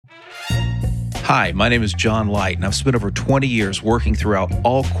Hi, my name is John Light, and I've spent over 20 years working throughout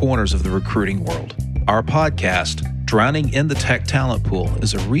all corners of the recruiting world. Our podcast, Drowning in the Tech Talent Pool,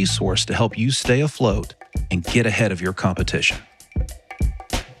 is a resource to help you stay afloat and get ahead of your competition.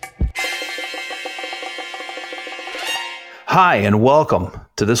 Hi, and welcome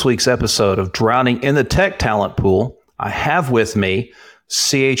to this week's episode of Drowning in the Tech Talent Pool. I have with me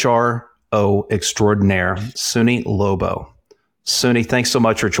CHRO extraordinaire, Sunaina Lobo. Suni, thanks so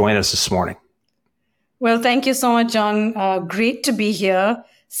much for joining us this morning. Well, thank you so much, John. Great to be here.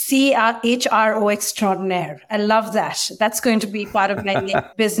 CHRO extraordinaire. I love that. That's going to be part of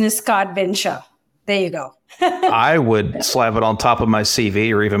my business card venture. There you go. I would slap it on top of my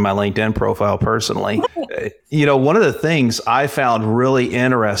CV or even my LinkedIn profile personally. You know, one of the things I found really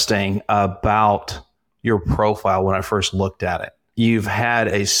interesting about your profile when I first looked at it, you've had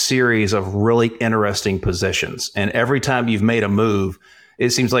a series of really interesting positions. And every time you've made a move,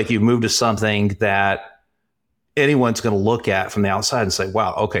 it seems like you've moved to something that anyone's going to look at from the outside and say,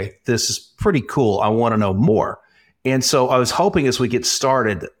 wow, okay, this is pretty cool. I want to know more. And so I was hoping as we get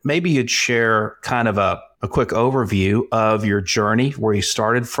started, maybe you'd share kind of a quick overview of your journey, where you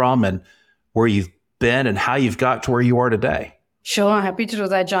started from and where you've been and how you've got to where you are today. Sure. Happy to do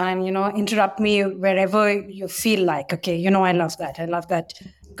that, John. And, interrupt me wherever you feel like. Okay. I love that. I love that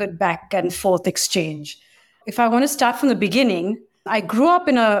good back and forth exchange. If I want to start from the beginning, I grew up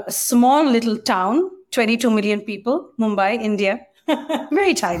in a small little town, 22 million people, Mumbai, India.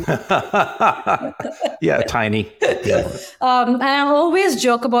 Very tiny. Yeah, tiny. Yeah. And I always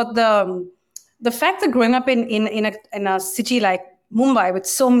joke about the fact that growing up in a city like Mumbai with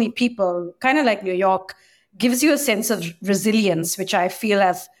so many people, kind of like New York, gives you a sense of resilience, which I feel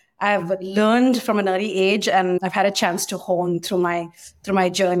I've learned from an early age, and I've had a chance to hone through my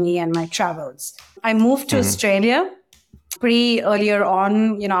journey and my travels. I moved to Australia pretty earlier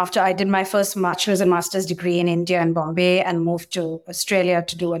on, after I did my first bachelor's and master's degree in India and Bombay, and moved to Australia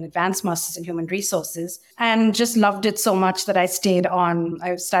to do an advanced master's in human resources, and just loved it so much that I stayed on.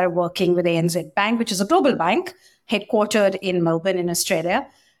 I started working with ANZ Bank, which is a global bank headquartered in Melbourne in Australia,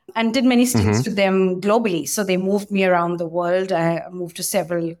 and did many stints with them globally. So they moved me around the world. I moved to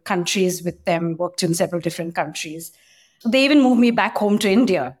several countries with them, worked in several different countries. They even moved me back home to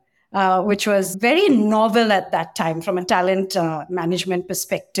India, which was very novel at that time from a talent management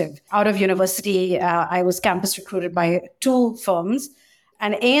perspective. Out of university, I was campus recruited by two firms,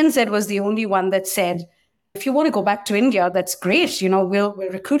 and ANZ was the only one that said, if you want to go back to India, that's great. We'll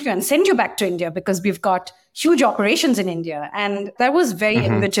recruit you and send you back to India because we've got huge operations in India. And that was very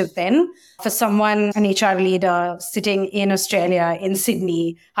innovative then for someone, an HR leader sitting in Australia, in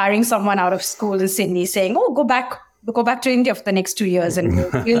Sydney, hiring someone out of school in Sydney saying, oh, go back to India for the next 2 years and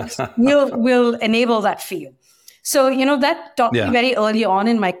we'll enable that for you. So, that taught me very early on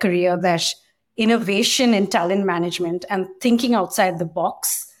in my career that innovation in talent management and thinking outside the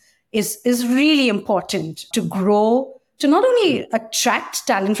box is really important to grow, to not only attract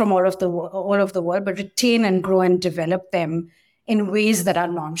talent from all of the world, but retain and grow and develop them in ways that are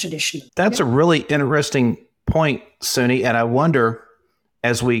non-traditional. That's a really interesting point, Suni. And I wonder,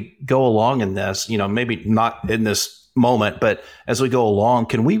 as we go along in this, maybe not in this moment, but as we go along,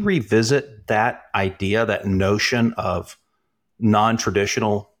 can we revisit that idea, that notion of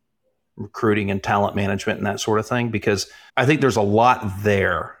non-traditional recruiting and talent management and that sort of thing? Because I think there's a lot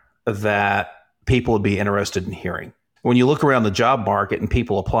there that people would be interested in hearing. When you look around the job market and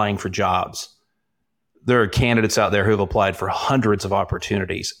people applying for jobs, there are candidates out there who have applied for hundreds of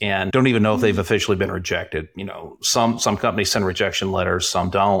opportunities and don't even know if they've officially been rejected. Some companies send rejection letters, some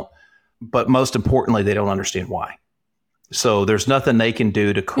don't. But most importantly, they don't understand why. So there's nothing they can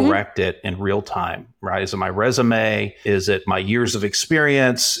do to correct it in real time, right? Is it my resume? Is it my years of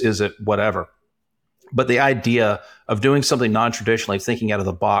experience? Is it whatever? But the idea of doing something non-traditionally, thinking out of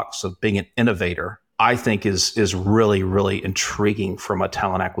the box, of being an innovator, I think is really, really intriguing from a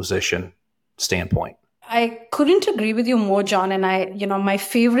talent acquisition standpoint. I couldn't agree with you more, John. And my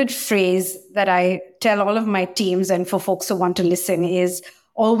favorite phrase that I tell all of my teams and for folks who want to listen is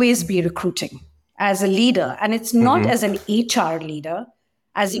always be recruiting as a leader. And it's not as an HR leader,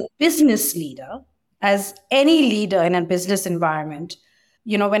 as a business leader, as any leader in a business environment.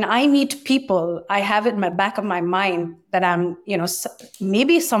 When I meet people, I have it in the back of my mind that I'm,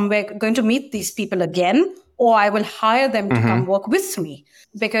 maybe somewhere going to meet these people again, or I will hire them to come work with me.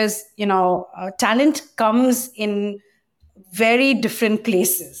 Because, talent comes in very different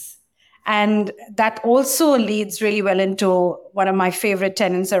places. And that also leads really well into one of my favorite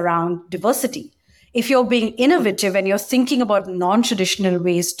tenets around diversity. If you're being innovative and you're thinking about non-traditional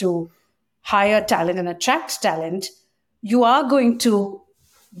ways to hire talent and attract talent, you are going to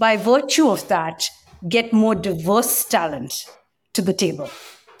by virtue of that, get more diverse talent to the table.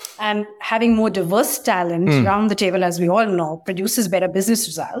 And having more diverse talent around the table, as we all know, produces better business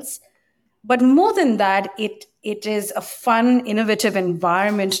results. But more than that, it is a fun, innovative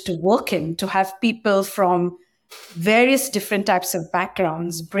environment to work in, to have people from various different types of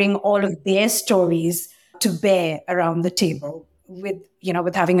backgrounds bring all of their stories to bear around the table with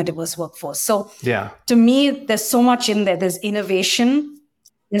having a diverse workforce. So to me, there's so much in there. There's innovation,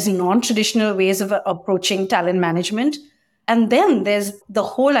 there's non-traditional ways of approaching talent management. And then there's the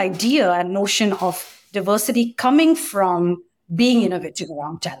whole idea and notion of diversity coming from being innovative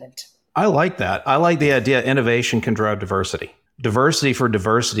around talent. I like that. I like the idea innovation can drive diversity. Diversity for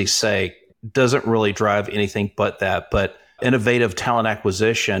diversity's sake doesn't really drive anything but that. But innovative talent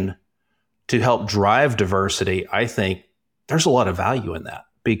acquisition to help drive diversity, I think there's a lot of value in that,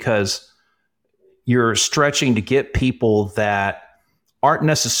 because you're stretching to get people that aren't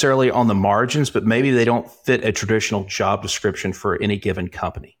necessarily on the margins, but maybe they don't fit a traditional job description for any given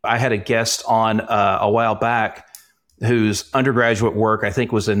company. I had a guest on a while back whose undergraduate work, I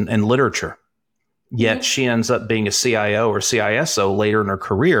think, was in literature. Yet she ends up being a CIO or CISO later in her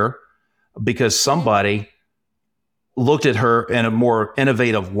career because somebody looked at her in a more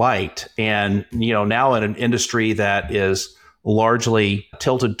innovative light. And, now in an industry that is largely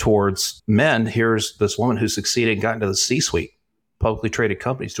tilted towards men, here's this woman who succeeded and got into the C-suite, publicly traded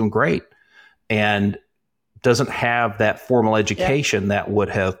companies, doing great, and doesn't have that formal education that would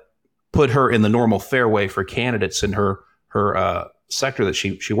have put her in the normal fairway for candidates in her sector that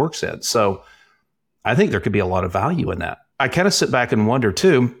she works in. So I think there could be a lot of value in that. I kind of sit back and wonder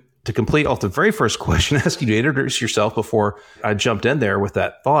too, to complete off the very first question, ask you to introduce yourself before I jumped in there with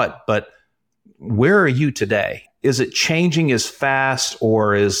that thought, but where are you today? Is it changing as fast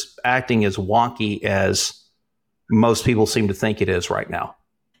or is acting as wonky as most people seem to think it is right now?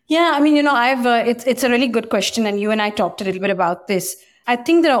 Yeah, I mean, it's a really good question. And you and I talked a little bit about this. I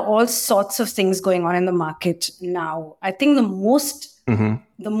think there are all sorts of things going on in the market now. I think the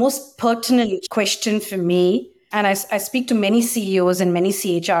most pertinent question for me, and I speak to many CEOs and many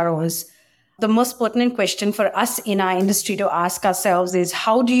CHROs, the most pertinent question for us in our industry to ask ourselves is,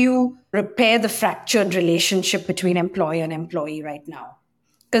 how do you repair the fractured relationship between employer and employee right now?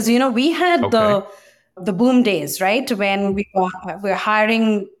 Because, we had the boom days, right? When we were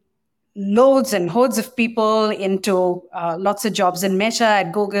hiring loads and hordes of people into lots of jobs in Meta,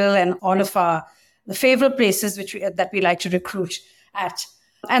 at Google, and all of the favorite places that we like to recruit at.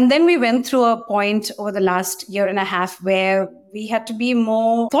 And then we went through a point over the last year and a half where we had to be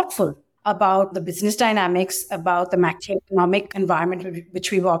more thoughtful about the business dynamics, about the macroeconomic environment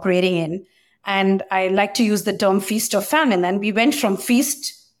which we were operating in. And I like to use the term feast or famine. And we went from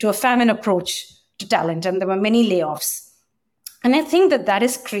feast to a famine approach to talent, and there were many layoffs. And I think that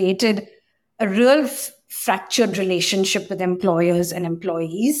has created a real fractured relationship with employers and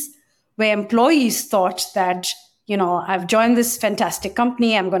employees, where employees thought that, I've joined this fantastic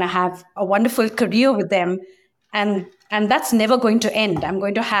company, I'm going to have a wonderful career with them, and that's never going to end. I'm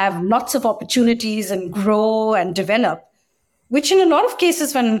going to have lots of opportunities and grow and develop, which in a lot of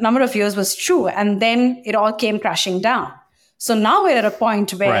cases for a number of years was true. And then it all came crashing down. So now we're at a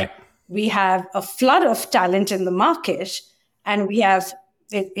point where we have a flood of talent in the market, and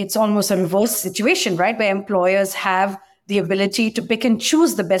it's almost a reverse situation, right? Where employers have the ability to pick and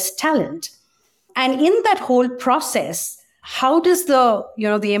choose the best talent. And in that whole process, how does the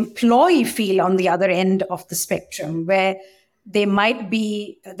employee feel on the other end of the spectrum, where they might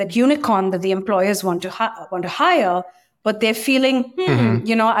be that unicorn that the employers want to hire, but they're feeling,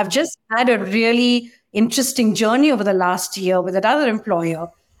 I've just had a really interesting journey over the last year with another employer.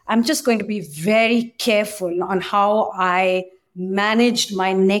 I'm just going to be very careful on how I managed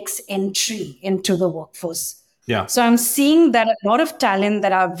my next entry into the workforce. Yeah. So I'm seeing that a lot of talent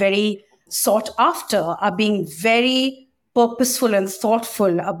that are very sought after are being very purposeful and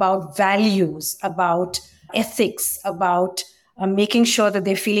thoughtful about values, about ethics, about making sure that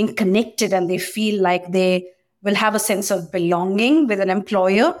they're feeling connected and they feel like they will have a sense of belonging with an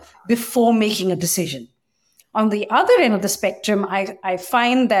employer before making a decision. On the other end of the spectrum, I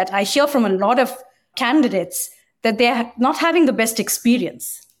find that I hear from a lot of candidates that they're not having the best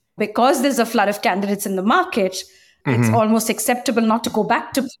experience. Because there's a flood of candidates in the market, it's almost acceptable not to go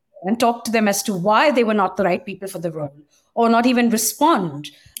back to people and talk to them as to why they were not the right people for the role, or not even respond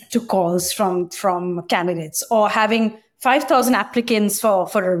to calls from candidates, or having 5,000 applicants for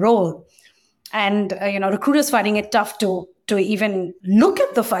a role. And, recruiters finding it tough to even look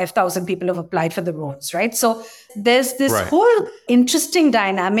at the 5,000 people who have applied for the roles, right? So there's this whole interesting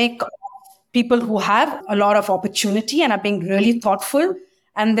dynamic of people who have a lot of opportunity and are being really thoughtful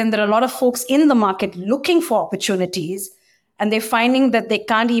And then there are a lot of folks in the market looking for opportunities, and they're finding that they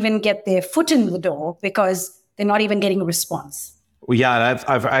can't even get their foot in the door because they're not even getting a response. Well, yeah, and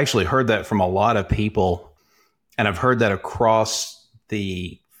I've actually heard that from a lot of people, and I've heard that across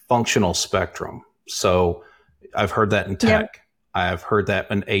the functional spectrum. So I've heard that in tech. Yep. I've heard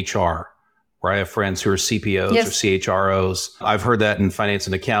that in HR, where I have friends who are CPOs Yes. or CHROs. I've heard that in finance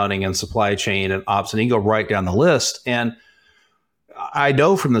and accounting and supply chain and ops, and you go right down the list. And I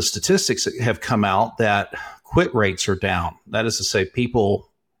know from the statistics that have come out that quit rates are down. That is to say, people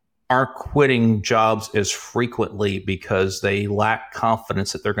aren't quitting jobs as frequently because they lack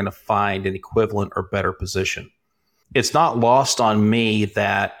confidence that they're going to find an equivalent or better position. It's not lost on me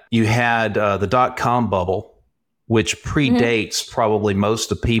that you had the dot-com bubble, which predates probably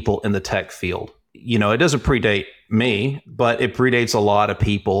most of the people in the tech field. You know, it doesn't predate me, but it predates a lot of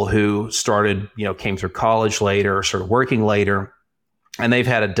people who started, came through college later, started working later, and they've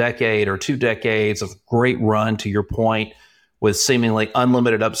had a decade or 2 decades of great run, to your point, with seemingly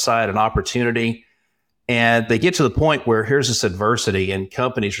unlimited upside and opportunity. And they get to the point where here's this adversity, and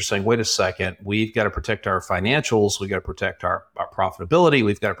companies are saying, wait a second, we've got to protect our financials. We've got to protect our profitability.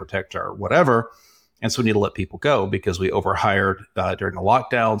 We've got to protect our whatever. And so we need to let people go because we overhired during the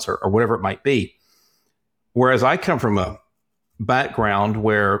lockdowns or whatever it might be. Whereas I come from a background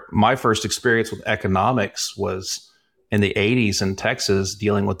where my first experience with economics was in the 80s in Texas,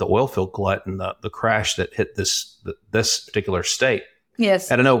 dealing with the oil field glut and the crash that hit this particular state. Yes.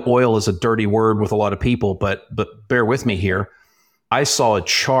 And I know oil is a dirty word with a lot of people, but bear with me here. I saw a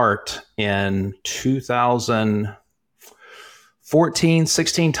chart in 2014,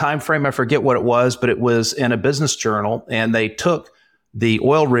 16 timeframe. I forget what it was, but it was in a business journal. And they took the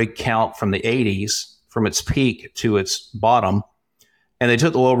oil rig count from the 80s, from its peak to its bottom. And they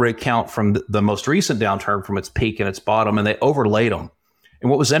took the oil rig count from the most recent downturn from its peak and its bottom, and they overlaid them. And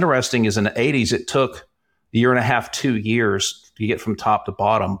what was interesting is in the 80s, it took a year and a half, 2 years to get from top to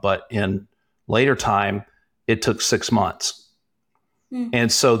bottom. But in later time, it took 6 months.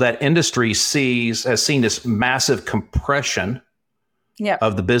 And so that industry has seen this massive compression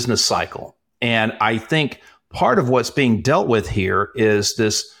of the business cycle. And I think part of what's being dealt with here is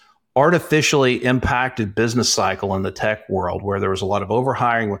this artificially impacted business cycle in the tech world, where there was a lot of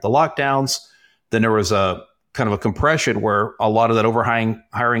overhiring with the lockdowns. Then there was a kind of a compression where a lot of that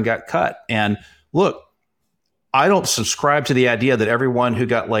hiring got cut. And look, I don't subscribe to the idea that everyone who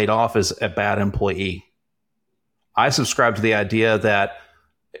got laid off is a bad employee. I subscribe to the idea that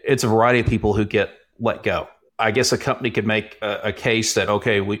it's a variety of people who get let go. I guess a company could make a case that,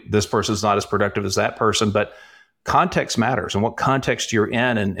 okay, this person's not as productive as that person, but context matters, and what context you're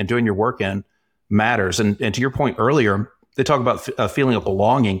in and doing your work in matters. And to your point earlier, they talk about a feeling of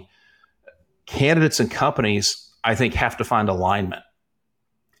belonging. Candidates and companies, I think, have to find alignment,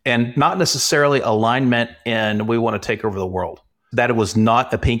 and not necessarily alignment in we want to take over the world. That it was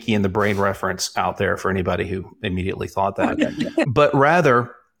not a Pinky in the Brain reference out there for anybody who immediately thought that, but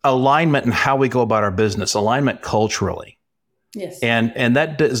rather alignment in how we go about our business, alignment culturally. Yes. And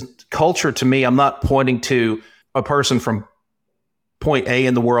that does, culture to me, I'm not pointing to a person from point A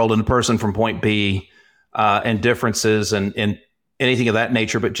in the world and a person from point B and differences and anything of that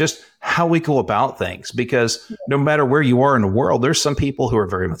nature, but just how we go about things. Because no matter where you are in the world, there's some people who are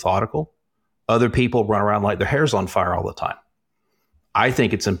very methodical. Other people run around like their hair's on fire all the time. I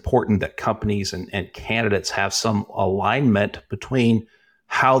think it's important that companies and candidates have some alignment between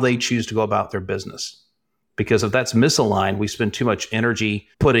how they choose to go about their business. Because if that's misaligned, we spend too much energy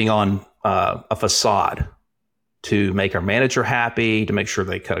putting on a facade to make our manager happy, to make sure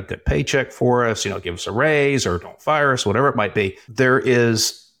they cut a good paycheck for us, give us a raise or don't fire us, whatever it might be. There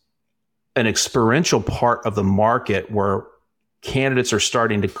is an experiential part of the market where candidates are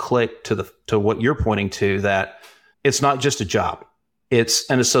starting to click to what you're pointing to, that it's not just a job. It's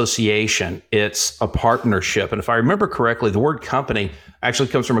an association. It's a partnership. And if I remember correctly, the word company actually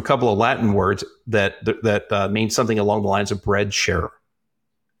comes from a couple of Latin words that mean something along the lines of bread sharer.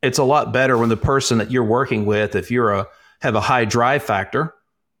 It's a lot better when the person that you're working with, if you have a high drive factor,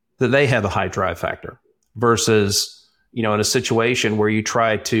 that they have a high drive factor, versus, in a situation where you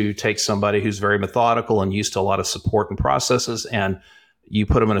try to take somebody who's very methodical and used to a lot of support and processes, and you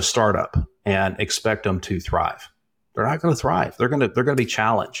put them in a startup and expect them to thrive. They're not going to thrive. They're going to be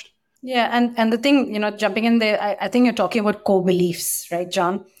challenged. Yeah, and the thing, jumping in there, I think you're talking about core beliefs, right,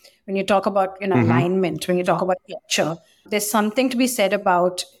 John? When you talk about alignment, when you talk about culture, there's something to be said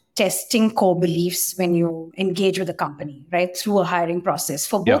about testing core beliefs when you engage with a company, right, through a hiring process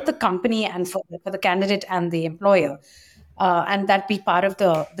for both the company and for the candidate and the employer. and that be part of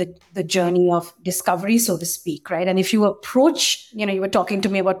the journey of discovery, so to speak, right? And if you approach, you were talking to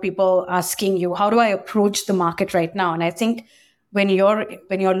me about people asking you, how do I approach the market right now? And I think when you're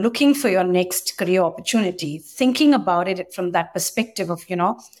looking for your next career opportunity, thinking about it from that perspective of,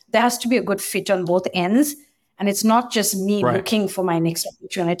 there has to be a good fit on both ends. And it's not just me Right. looking for my next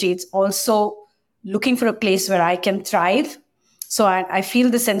opportunity. It's also looking for a place where I can thrive. So I feel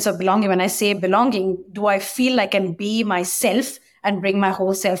the sense of belonging. When I say belonging, do I feel like I can be myself and bring my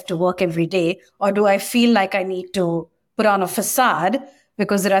whole self to work every day? Or do I feel like I need to put on a facade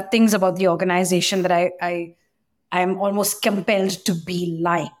because there are things about the organization that I'm almost compelled to be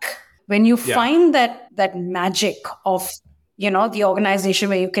like? When you Yeah. find that magic of, the organization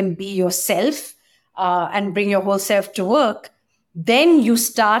where you can be yourself and bring your whole self to work, then you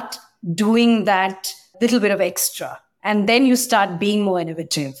start doing that little bit of extra. And then you start being more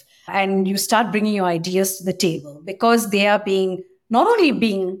innovative and you start bringing your ideas to the table because they are being not only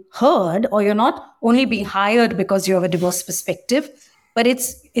being heard, or you're not only being hired because you have a diverse perspective, but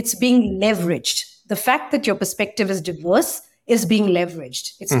it's being leveraged. The fact that your perspective is diverse is being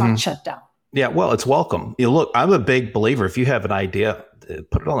leveraged. It's not shut down. Yeah, well, it's welcome. Look, I'm a big believer. If you have an idea,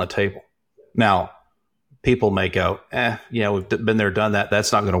 put it on the table. Now, people may go, we've been there, done that.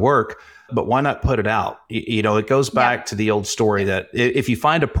 That's not going to work. But why not put it out? It goes back to the old story that if you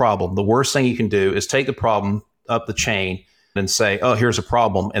find a problem, the worst thing you can do is take the problem up the chain and say, oh, here's a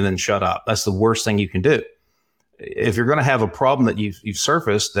problem, and then shut up. That's the worst thing you can do. If you're going to have a problem that you've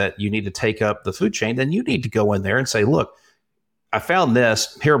surfaced that you need to take up the food chain, then you need to go in there and say, look, I found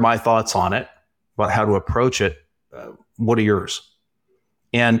this. Here are my thoughts on it, about how to approach it. What are yours?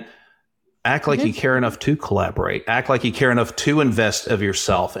 And act like you care enough to collaborate. Act like you care enough to invest of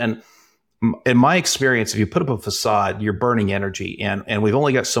yourself. And in my experience, if you put up a facade, you're burning energy. And we've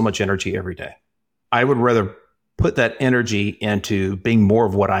only got so much energy every day. I would rather put that energy into being more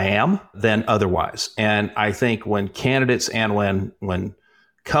of what I am than otherwise. And I think when candidates and when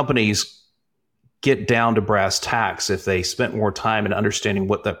companies get down to brass tacks, if they spent more time in understanding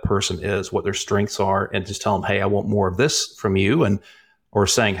what that person is, what their strengths are, and just tell them, hey, I want more of this from you, or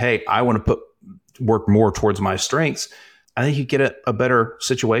saying, hey, I want to work more towards my strengths, I think you get a better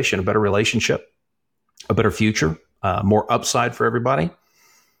situation, a better relationship, a better future, more upside for everybody.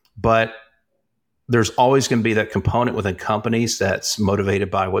 But there's always going to be that component within companies that's motivated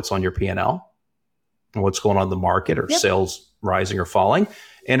by what's on your P&L and what's going on in the market, or sales rising or falling.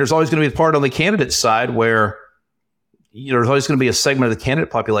 And there's always going to be a part on the candidate side where there's always going to be a segment of the candidate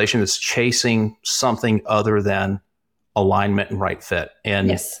population that's chasing something other than alignment and right fit. And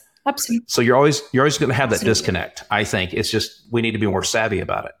yes, absolutely. So you're always going to have that disconnect. I think it's just we need to be more savvy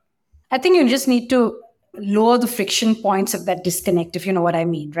about it. I think you just need to lower the friction points of that disconnect, if you know what I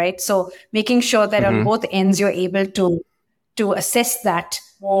mean, right? So making sure that on both ends you're able to assess that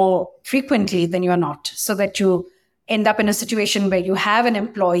more frequently than you're not, so that you end up in a situation where you have an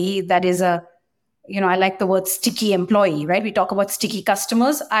employee that is I like the word sticky employee, right? We talk about sticky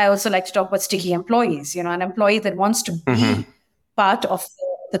customers. I also like to talk about sticky employees, an employee that wants to be part of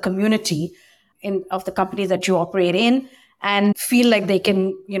the community of the company that you operate in and feel like they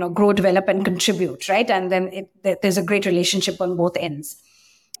can, grow, develop, and contribute, right? And then there's a great relationship on both ends.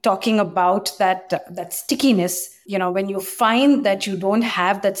 Talking about that stickiness, when you find that you don't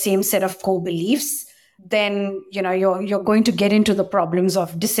have that same set of core beliefs, then you're going to get into the problems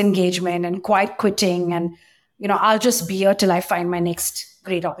of disengagement and quiet quitting, and I'll just be here till I find my next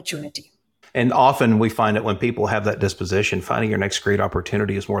great opportunity. And often we find that when people have that disposition, finding your next great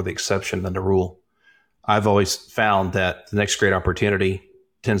opportunity is more the exception than the rule. I've always found that the next great opportunity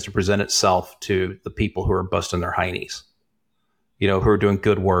tends to present itself to the people who are busting their heinies, who are doing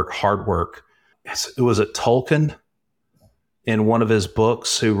good work, hard work. Was it Tolkien in one of his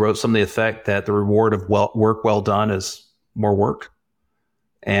books who wrote something to the effect that the reward of work well done is more work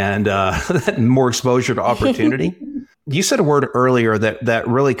and more exposure to opportunity? You said a word earlier that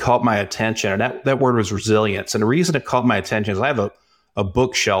really caught my attention, and that word was resilience. And the reason it caught my attention is I have a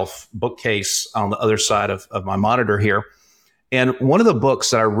bookcase on the other side of my monitor here. And one of the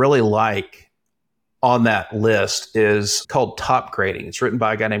books that I really like on that list is called Top Grading. It's written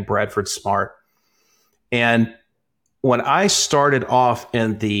by a guy named Bradford Smart. And when I started off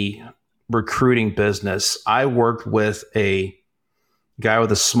in the recruiting business, I worked with a guy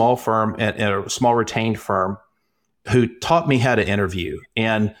with a small firm and a small retained firm who taught me how to interview.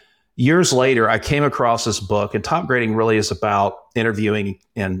 And years later, I came across this book, and Top Grading really is about interviewing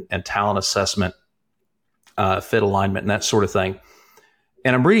and talent assessment, fit alignment, and that sort of thing.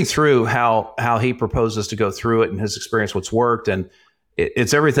 And I'm reading through how he proposes to go through it and his experience, what's worked. And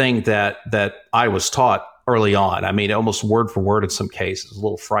it's everything that I was taught early on. I mean, almost word for word in some cases, a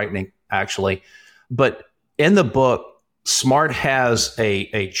little frightening, actually. But in the book, Smart has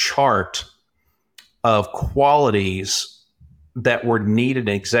a chart of qualities that were needed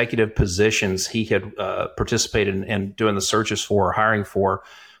in executive positions he had participated in doing the searches for or hiring for,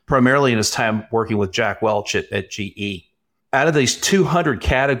 primarily in his time working with Jack Welch at GE. Out of these 200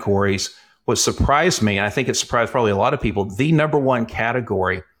 categories, what surprised me, and I think it surprised probably a lot of people, the number one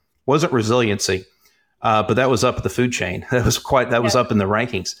category wasn't resiliency, but that was up the food chain. That was up in the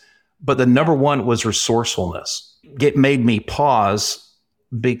rankings. But the number one was resourcefulness. It made me pause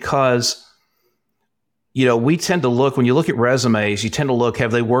because we tend to look, when you look at resumes, you tend to look,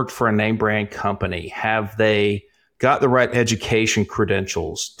 have they worked for a name brand company? Have they got the right education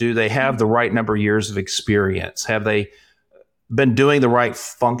credentials? Do they have the right number of years of experience? Have they been doing the right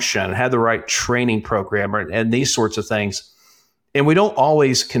function, had the right training program, and these sorts of things? And we don't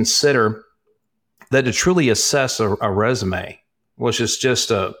always consider that to truly assess a resume, which is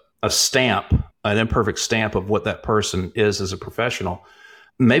just a stamp, an imperfect stamp of what that person is as a professional.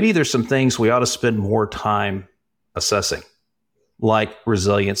 Maybe there's some things we ought to spend more time assessing, like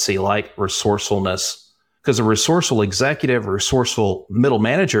resiliency, like resourcefulness, because a resourceful executive, a resourceful middle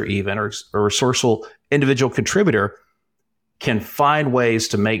manager even, or a resourceful individual contributor can find ways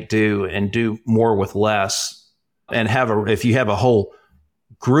to make do and do more with less. And if you have a whole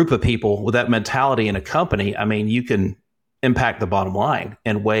group of people with that mentality in a company, I mean, you can impact the bottom line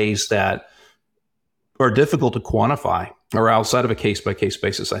in ways that are difficult to quantify or outside of a case-by-case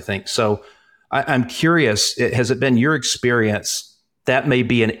basis, I think. So I'm curious, has it been your experience that may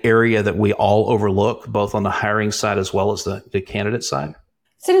be an area that we all overlook, both on the hiring side as well as the candidate side?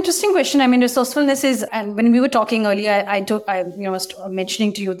 It's an interesting question. I mean, resourcefulness is, and when we were talking earlier, I was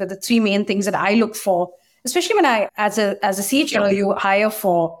mentioning to you that the three main things that I look for, especially when as a CHRO, you hire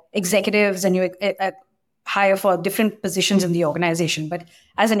for executives and you hire for different positions in the organization. But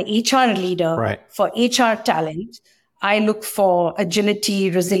as an HR leader, for HR talent, I look for agility,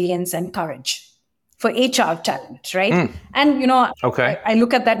 resilience, and courage for HR talent, right? And, I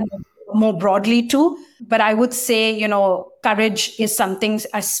look at that more broadly too. But I would say, courage is something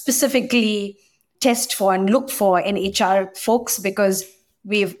I specifically test for and look for in HR folks, because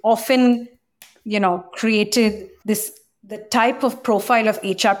we've often, created this, the type of profile of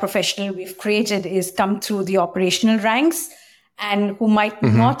HR professional we've created is come through the operational ranks, and who might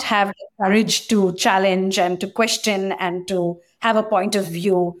not have the courage to challenge and to question and to have a point of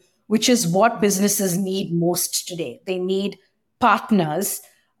view, which is what businesses need most today. They need partners,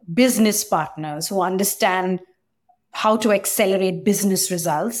 business partners who understand how to accelerate business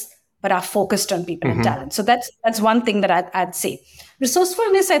results, but are focused on people and talent. So that's one thing that I'd say.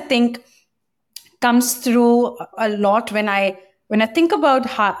 Resourcefulness, I think, comes through a lot when I think about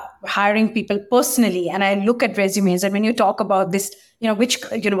hiring people personally, and I look at resumes, and when you talk about this, which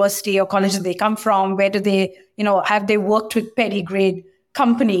university or college do they come from? Where do they, have they worked with pedigree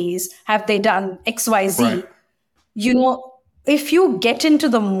companies? Have they done X, Y, Z? Right. If you get into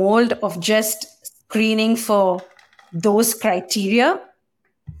the mold of just screening for those criteria,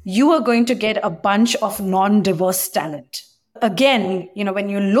 you are going to get a bunch of non-diverse talent. Again, when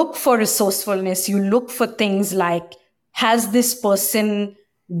you look for resourcefulness, you look for things like, has this person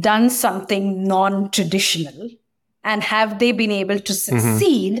done something non-traditional? And have they been able to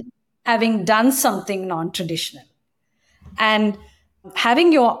succeed having done something non-traditional? And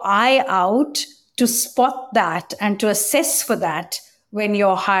having your eye out to spot that and to assess for that when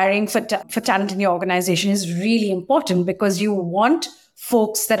you're hiring for talent in your organization is really important, because you want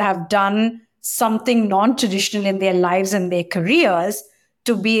folks that have done something non-traditional in their lives and their careers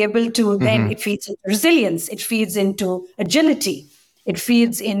to be able to then it feeds into resilience, it feeds into agility, it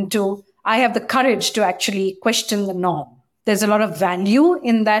feeds into, I have the courage to actually question the norm. There's a lot of value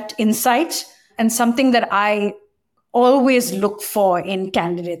in that insight, and something that I always look for in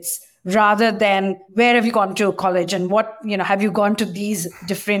candidates, rather than where have you gone to college and what, have you gone to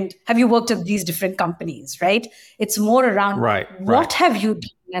have you worked at these different companies, right? It's more around what have you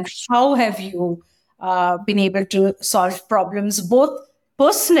done and how have you been able to solve problems, both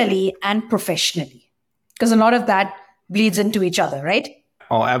personally and professionally, because a lot of that bleeds into each other, right?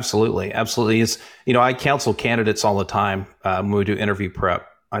 Oh, absolutely. Absolutely. I counsel candidates all the time when we do interview prep.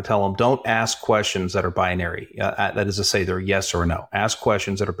 I tell them, don't ask questions that are binary. That is to say, they're yes or no. Ask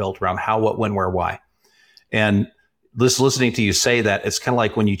questions that are built around how, what, when, where, why. And listening to you say that, it's kind of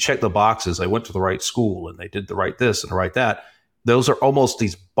like when you check the boxes, they went to the right school and they did the right this and the right that. Those are almost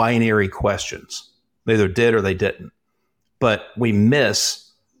these binary questions. They either did or they didn't. But we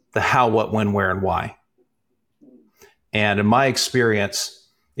miss the how, what, when, where, and why. And in my experience,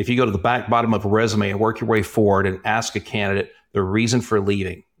 if you go to the back bottom of a resume and work your way forward and ask a candidate the reason for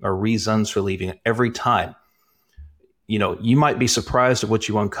leaving or reasons for leaving every time, you might be surprised at what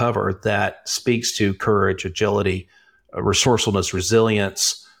you uncover that speaks to courage, agility, resourcefulness,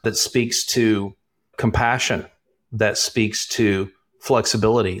 resilience, that speaks to compassion, that speaks to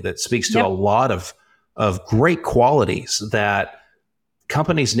flexibility, that speaks to a lot of great qualities that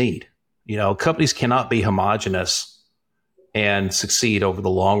companies need. Companies cannot be homogenous and succeed over the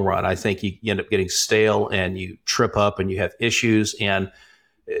long run. I think you end up getting stale and you trip up and you have issues. And,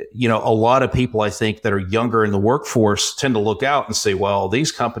 a lot of people, I think, that are younger in the workforce tend to look out and say, well,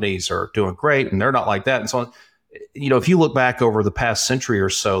 these companies are doing great and they're not like that. And so on. If you look back over the past century or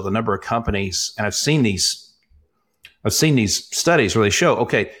so, the number of companies, and I've seen these studies where they show,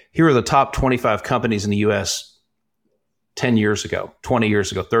 okay, here are the top 25 companies in the US 10 years ago, 20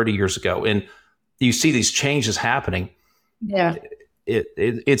 years ago, 30 years ago. And you see these changes happening. Yeah.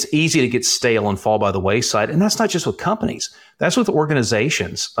 It's easy to get stale and fall by the wayside. And that's not just with companies. That's with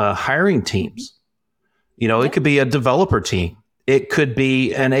organizations, hiring teams. It could be a developer team. It could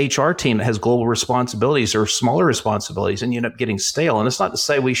be an HR team that has global responsibilities or smaller responsibilities, and you end up getting stale. And it's not to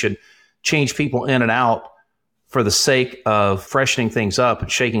say we should change people in and out for the sake of freshening things up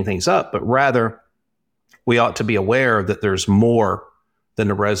and shaking things up, but rather we ought to be aware that there's more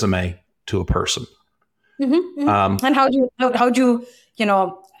than a resume to a person. Mm-hmm, mm-hmm. And how do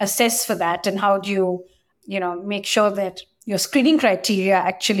you assess for that, and how do you make sure that your screening criteria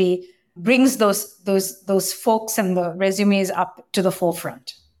actually brings those folks and the resumes up to the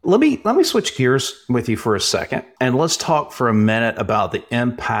forefront? Let me switch gears with you for a second, and let's talk for a minute about the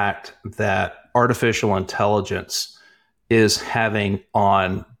impact that artificial intelligence is having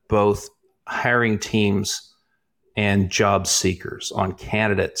on both hiring teams and job seekers, on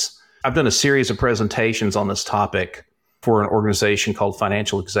candidates. I've done a series of presentations on this topic for an organization called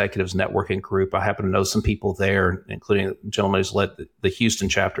Financial Executives Networking Group. I happen to know some people there, including a gentleman who's led the Houston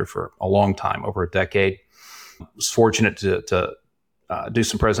chapter for a long time, over a decade. I was fortunate to do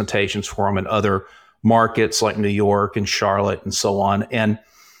some presentations for him in other markets like New York and Charlotte and so on. And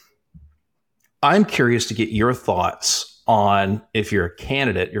I'm curious to get your thoughts on, if you're a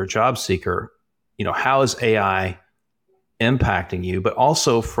candidate, you're a job seeker, how is AI impacting you, but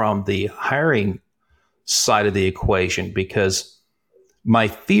also from the hiring side of the equation, because my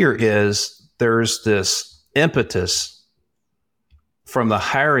fear is there's this impetus from the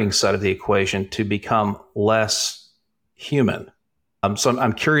hiring side of the equation to become less human. So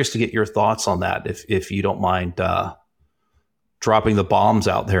I'm curious to get your thoughts on that, if you don't mind dropping the bombs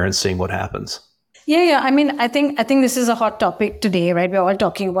out there and seeing what happens. Yeah. I mean, I think this is a hot topic today, right? We're all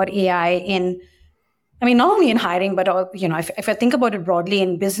talking about AI not only in hiring, but if I think about it broadly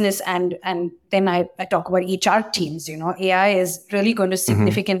in business, and then I talk about HR teams, AI is really going to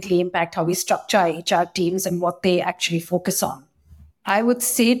significantly impact how we structure our HR teams and what they actually focus on. I would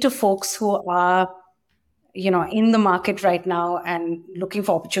say to folks who are, in the market right now and looking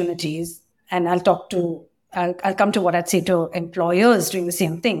for opportunities, and I'll come to what I'd say to employers doing the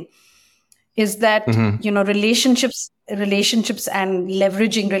same thing, is that, relationships and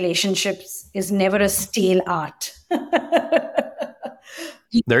leveraging relationships is never a stale art.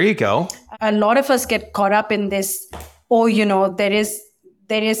 There you go. A lot of us get caught up in this, there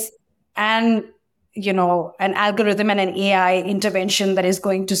is an algorithm and an AI intervention that is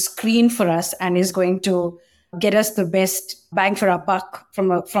going to screen for us and is going to get us the best bang for our buck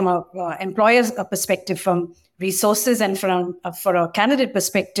from a employer's perspective, from resources, and for a candidate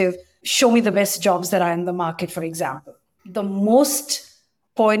perspective. Show me the best jobs that are in the market, for example. The most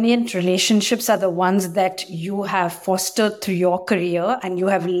poignant relationships are the ones that you have fostered through your career and you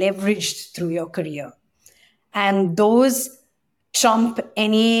have leveraged through your career. And those trump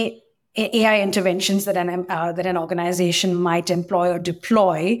any AI interventions that an organization might employ or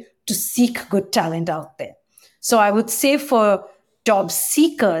deploy to seek good talent out there. So I would say for job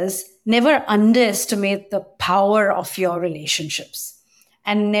seekers, never underestimate the power of your relationships.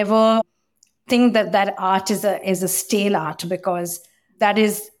 And never think that art is a stale art, because that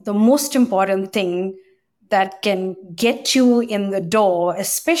is the most important thing that can get you in the door,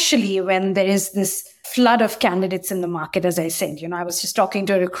 especially when there is this flood of candidates in the market. As I said, I was just talking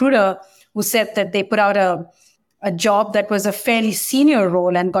to a recruiter who said that they put out a job that was a fairly senior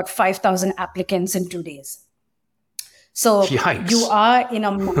role and got 5,000 applicants in 2 days. So Yikes. You are in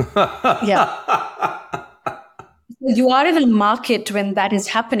you are in a market when that is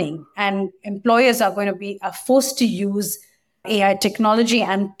happening, and employers are going to be forced to use AI technology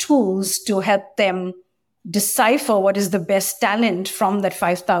and tools to help them decipher what is the best talent from that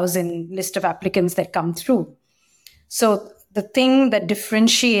 5,000 list of applicants that come through. So the thing that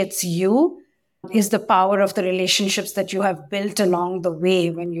differentiates you is the power of the relationships that you have built along the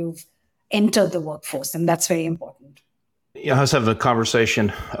way when you've entered the workforce. And that's very important. Yeah, I was having a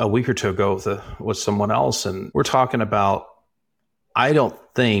conversation a week or two ago with someone else, and we're talking about, I don't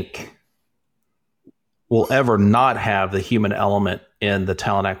think we'll ever not have the human element in the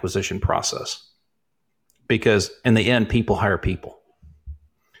talent acquisition process, because in the end, people hire people.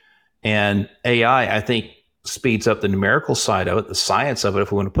 And AI, I think, speeds up the numerical side of it, the science of it,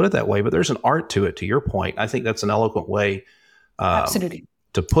 if we want to put it that way. But there's an art to it, to your point. I think that's an eloquent way Absolutely.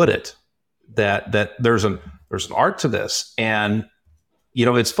 to put it, that there's an art to this. And,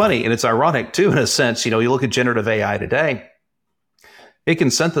 it's funny and it's ironic too, in a sense. You look at generative AI today, it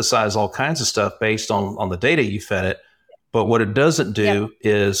can synthesize all kinds of stuff based on the data you fed it. But what it doesn't do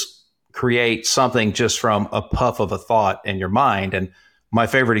is create something just from a puff of a thought in your mind. And my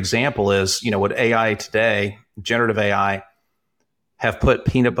favorite example is, what AI today, generative AI, have put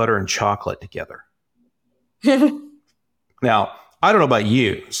peanut butter and chocolate together. Now, I don't know about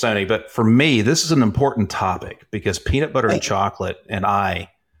you, Sony, but for me, this is an important topic because peanut butter and chocolate and I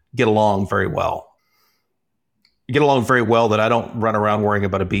get along very well. Get along very well that I don't run around worrying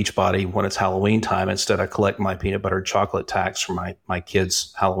about a beach body when it's Halloween time. Instead, I collect my peanut butter and chocolate tax from my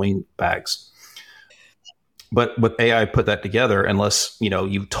kids' Halloween bags. But with AI put that together, unless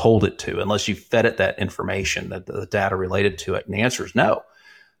you told it to, unless you fed it that information, that the data related to it, and the answer is no.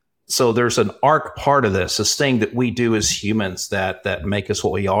 So there's an arc part of this thing that we do as humans that make us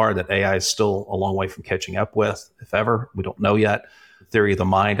what we are, that AI is still a long way from catching up with, if ever. We don't know yet. Theory of the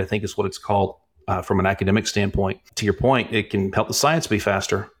mind, I think, is what it's called from an academic standpoint. To your point, it can help the science be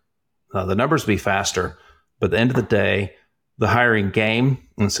faster, the numbers be faster. But at the end of the day, the hiring game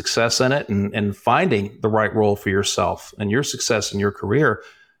and success in it and finding the right role for yourself and your success in your career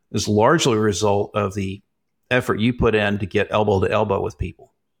is largely a result of the effort you put in to get elbow to elbow with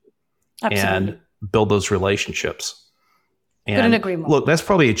people. Absolutely. And build those relationships. And couldn't agree more. Look, that's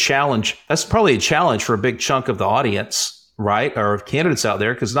probably a challenge. That's probably a challenge for a big chunk of the audience, right? Or of candidates out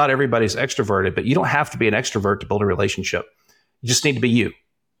there, because not everybody's extroverted, but you don't have to be an extrovert to build a relationship. You just need to be you.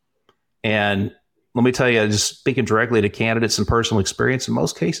 And let me tell you, just speaking directly to candidates and personal experience, in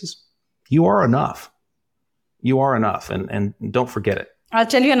most cases, you are enough. You are enough. And don't forget it. I'll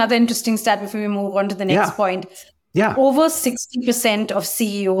tell you another interesting stat before we move on to the next point. Yeah. Over 60% of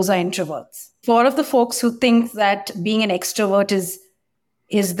CEOs are introverts. For all of the folks who think that being an extrovert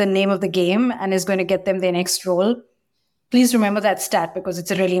is the name of the game and is going to get them their next role, please remember that stat because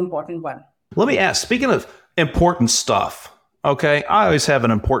it's a really important one. Let me ask, speaking of important stuff, okay, I always have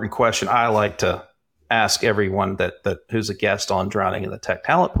an important question I like to ask everyone that who's a guest on Drowning in the Tech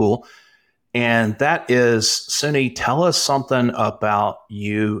Talent Pool. And that is, Suni, tell us something about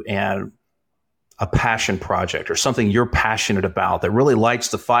you and a passion project or something you're passionate about that really lights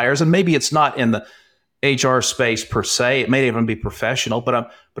the fires. And maybe it's not in the HR space per se. It may even be professional,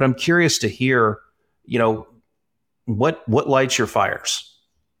 but I'm curious to hear, what lights your fires?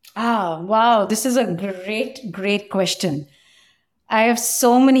 Ah, wow. This is a great question. I have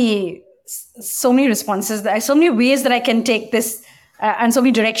so many responses. There are so many ways that I can take this and so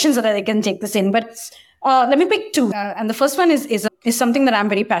many directions that I can take this in. But let me pick two. And the first one is something that I'm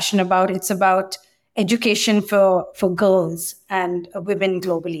very passionate about. It's about education for girls and women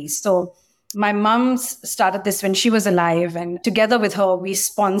globally. So my mom started this when she was alive, and together with her, we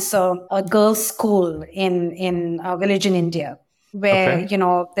sponsor a girls' school in a village in India, where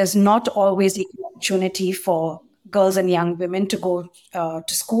there's not always the opportunity for girls and young women to go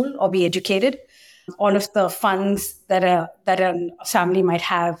to school or be educated. All of the funds that a family might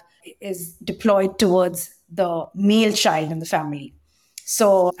have is deployed towards the male child in the family.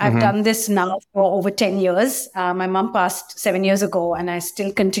 So I've done this now for over 10 years. My mom passed 7 years ago, and I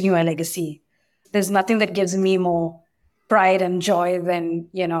still continue her legacy. There's nothing that gives me more pride and joy than,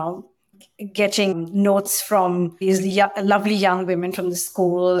 getting notes from these lovely young women from the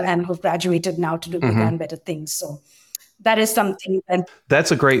school and who've graduated now to do bigger and better things. So that is something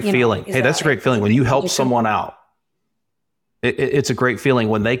that's a great feeling. Hey, that's a great feeling when you help someone out. It's a great feeling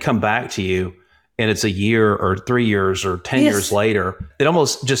when they come back to you and it's a year or 3 years or 10 years later. It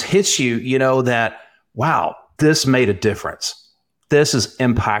almost just hits you, that, wow, this made a difference. This is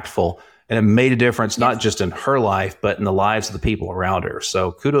impactful. And it made a difference, not just in her life, but in the lives of the people around her.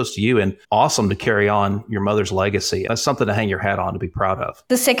 So kudos to you, and awesome to carry on your mother's legacy. That's something to hang your hat on, to be proud of.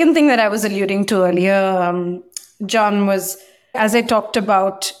 The second thing that I was alluding to earlier, John, was As I talked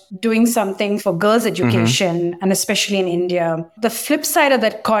about doing something for girls' education, and especially in India, the flip side of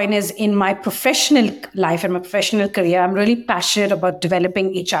that coin is in my professional life and my professional career, I'm really passionate about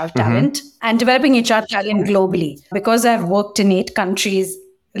developing HR talent and developing HR talent globally because I've worked in 8 countries,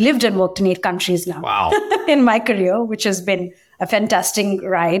 lived and worked in 8 countries now. Wow. In my career, which has been a fantastic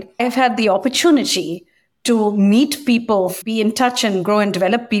ride. I've had the opportunity to meet people, be in touch and grow and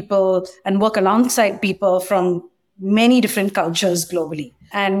develop people and work alongside people from many different cultures globally.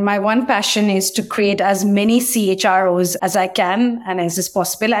 And my one passion is to create as many CHROs as I can and as is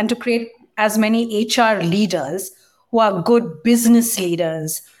possible, and to create as many HR leaders who are good business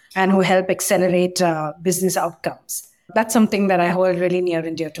leaders and who help accelerate business outcomes. That's something that I hold really near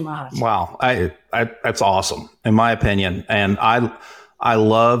and dear to my heart. Wow. I that's awesome, in my opinion. And I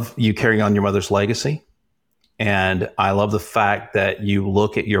love you carrying on your mother's legacy. And I love the fact that you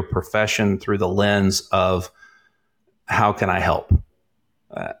look at your profession through the lens of how can I help?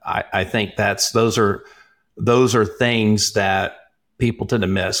 I think those are things that people tend to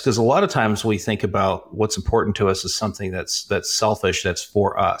miss, because a lot of times we think about what's important to us as something that's selfish, that's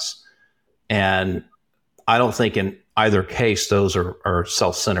for us. And I don't think in either case those are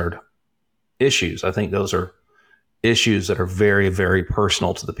self-centered issues. I think those are issues that are very, very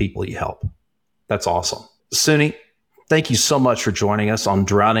personal to the people you help. That's awesome. Suni, thank you so much for joining us on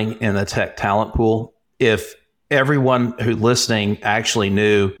Drowning in the Tech Talent Pool. If everyone who's listening actually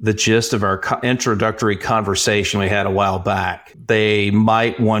knew the gist of our introductory conversation we had a while back, they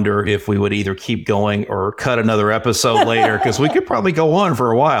might wonder if we would either keep going or cut another episode later, because we could probably go on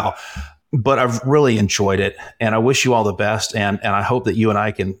for a while. But I've really enjoyed it, and I wish you all the best. And I hope that you and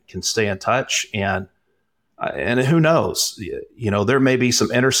I can stay in touch. And who knows, there may be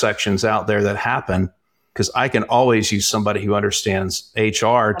some intersections out there that happen, because I can always use somebody who understands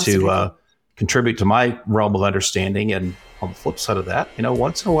HR to contribute to my realm of understanding. And on the flip side of that,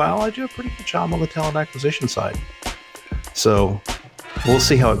 once in a while, I do a pretty good job on the talent acquisition side. So we'll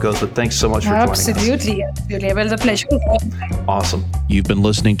see how it goes, but thanks so much for joining us. Absolutely. It was a pleasure. Awesome. You've been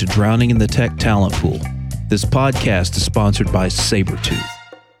listening to Drowning in the Tech Talent Pool. This podcast is sponsored by Sabretooth.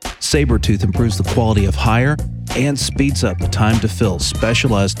 Sabretooth improves the quality of hire and speeds up the time to fill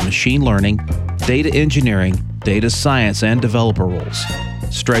specialized machine learning, data engineering, data science, and developer roles,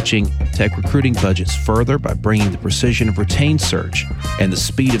 stretching tech recruiting budgets further by bringing the precision of retained search and the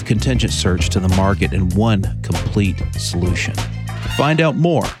speed of contingent search to the market in one complete solution. Find out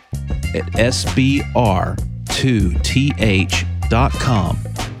more at sbr2th.com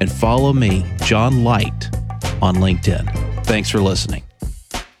and follow me, John Light, on LinkedIn. Thanks for listening.